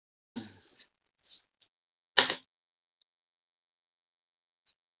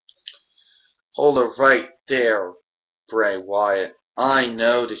Hold it right there, Bray Wyatt. I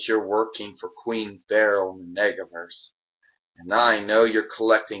know that you're working for Queen BERYL in the Negaverse. And I know you're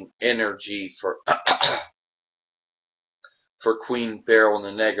collecting energy for for Queen BERYL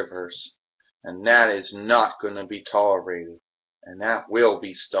in the Negaverse. And that is not going to be tolerated. And that will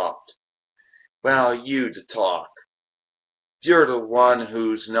be stopped. Well, you to talk. You're the one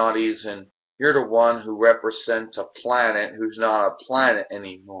who's not even, you're the one who represents a planet who's not a planet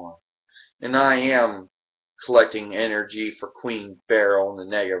anymore. And I am collecting energy for Queen BERYL in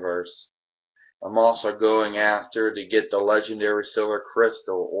the Negaverse. I'm also going after to get the legendary silver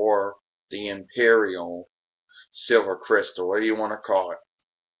crystal, or the imperial silver crystal, whatever you want to call it.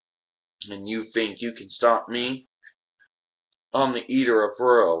 And you think you can stop me? I'm the eater of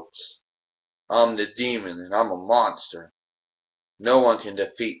worlds. I'm the demon, and I'm a monster. No one can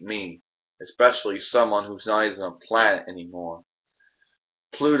defeat me, especially someone who's not even a planet anymore.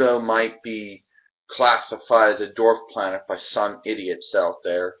 Pluto might be classified as a dwarf planet by some idiots out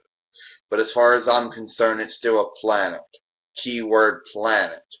there, but as far as I'm concerned, it's still a planet. Keyword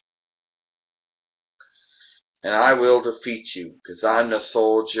planet. And I will defeat you, because I'm the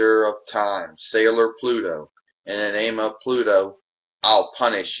soldier of time, Sailor Pluto. In the name of Pluto, I'll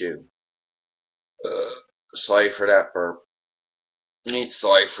punish you. Sorry for that burp.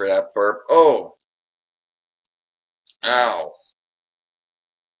 Sorry for that burp. Oh! Ow.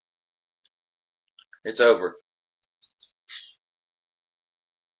 It's over.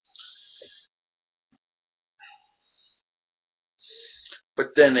 But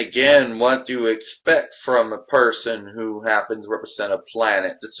then again, what do you expect from a person who happens to represent a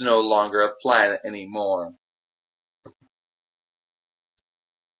planet that's no longer a planet anymore?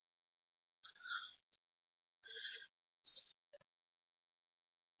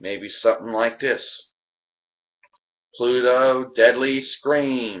 Maybe something like this. Pluto, deadly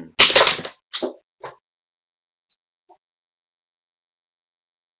scream.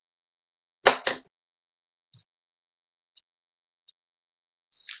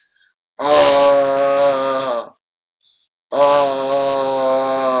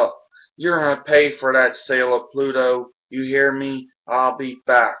 You're gonna pay for that, Sailor Pluto. You hear me? I'll be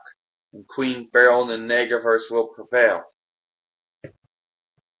back, and Queen BERYL in the Negaverse will prevail.